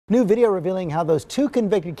New video revealing how those two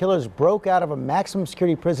convicted killers broke out of a maximum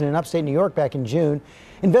security prison in upstate New York back in June.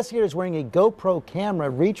 Investigators wearing a GoPro camera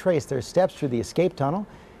retraced their steps through the escape tunnel.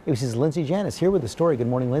 ABC's Lindsay Janis here with the story. Good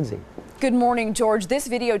morning, Lindsay. Good morning, George. This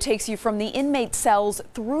video takes you from the inmate cells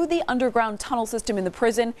through the underground tunnel system in the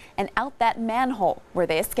prison and out that manhole where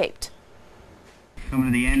they escaped. Coming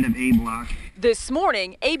to the end of A block. This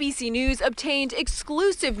morning, ABC News obtained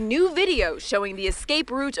exclusive new video showing the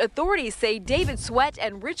escape route authorities say David Sweat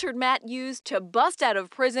and Richard Matt used to bust out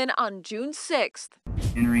of prison on June 6th.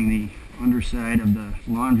 Entering the underside of the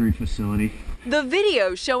laundry facility. The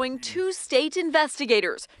video showing two state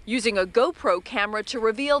investigators using a GoPro camera to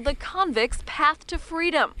reveal the convicts' path to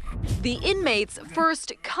freedom. The inmates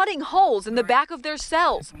first cutting holes in the back of their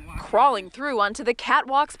cells, crawling through onto the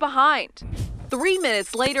catwalks behind. 3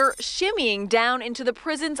 minutes later, shimmying down into the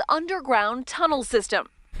prison's underground tunnel system.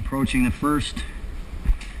 Approaching the first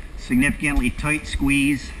significantly tight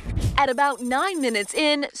squeeze. At about 9 minutes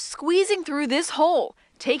in, squeezing through this hole,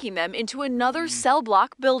 taking them into another cell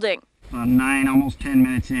block building. 9, almost 10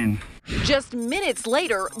 minutes in. Just minutes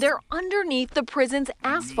later, they're underneath the prison's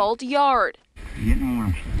asphalt yard. Getting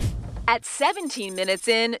warm. At 17 minutes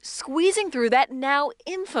in, squeezing through that now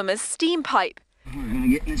infamous steam pipe. We're gonna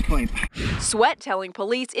get in this pipe. Sweat telling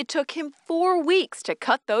police it took him 4 weeks to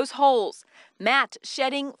cut those holes. Matt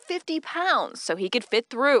shedding 50 pounds so he could fit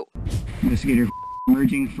through. Investigator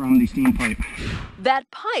emerging from the steam pipe.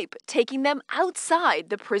 That pipe taking them outside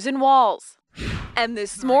the prison walls. And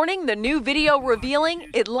this morning, the new video revealing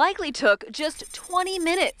it likely took just 20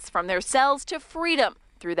 minutes from their cells to freedom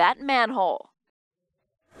through that manhole.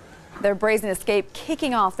 Their brazen escape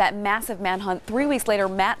kicking off that massive manhunt. 3 weeks later,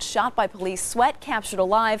 Matt shot by police, Sweat captured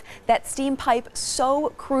alive. That steam pipe so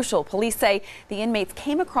crucial. Police say the inmates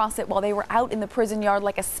came across it while they were out in the prison yard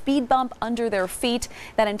like a speed bump under their feet.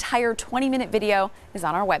 That entire 20-minute video is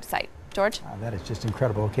on our website. George? That is just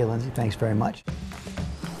incredible. Okay, Lindsay, thanks very much.